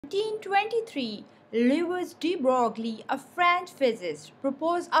1923, Louis de Broglie, a French physicist,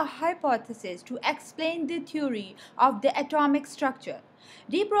 proposed a hypothesis to explain the theory of the atomic structure.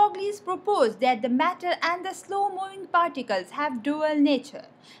 De Broglie proposed that the matter and the slow-moving particles have dual nature,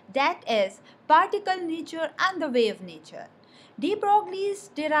 that is, particle nature and the wave nature. De Broglie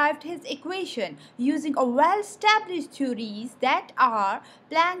derived his equation using a well-established theories that are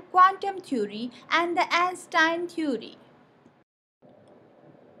Planck quantum theory and the Einstein theory.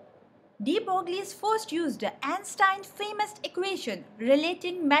 De Broglie first used Einstein's famous equation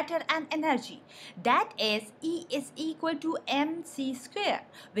relating matter and energy, that is, E is equal to mc square,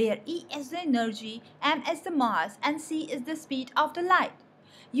 where E is the energy, m is the mass, and c is the speed of the light.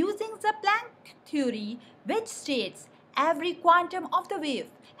 Using the Planck theory, which states every quantum of the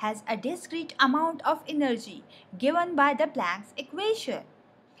wave has a discrete amount of energy given by the Planck's equation,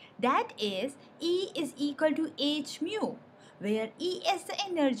 that is, E is equal to h mu, where E is the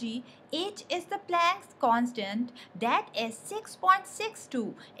energy, h is the Planck's constant, that is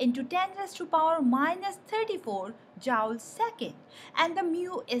 6.62 into 10 raised to power minus 34 joules second, and the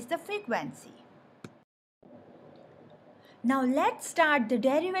mu is the frequency. Now let's start the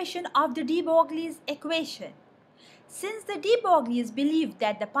derivation of the de Broglie's equation. Since the de Broglie's believed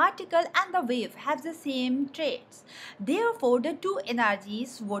that the particle and the wave have the same traits, therefore the two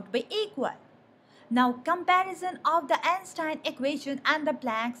energies would be equal. Now comparison of the Einstein equation and the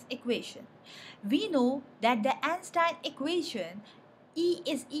Planck's equation. We know that the Einstein equation E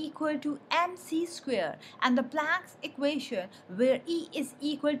is equal to mc square and the Planck's equation where E is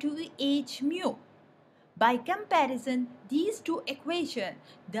equal to h mu. By comparison these two equations,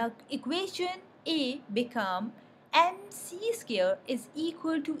 the equation A become mc square is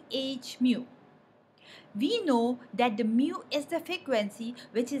equal to h mu. We know that the mu is the frequency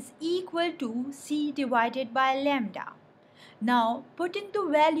which is equal to c divided by lambda. Now putting the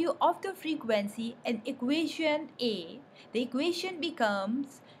value of the frequency in equation A, the equation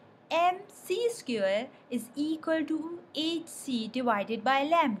becomes mc square is equal to hc divided by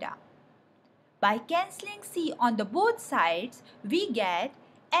lambda. By cancelling c on the both sides, we get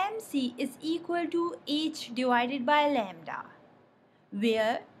mc is equal to h divided by lambda,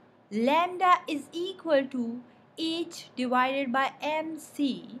 where lambda is equal to h divided by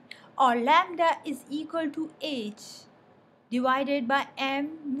mc, or lambda is equal to h divided by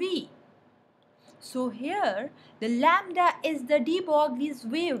mv. So here the lambda is the de Broglie's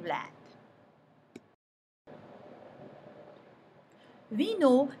wavelength. We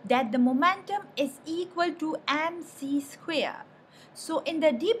know that the momentum is equal to mc square. So in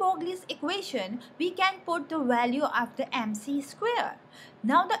the de Broglie's equation, we can put the value of the mc square.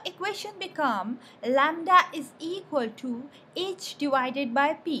 Now the equation becomes lambda is equal to h divided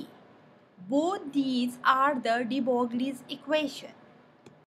by p. Both these are the de Broglie's equation.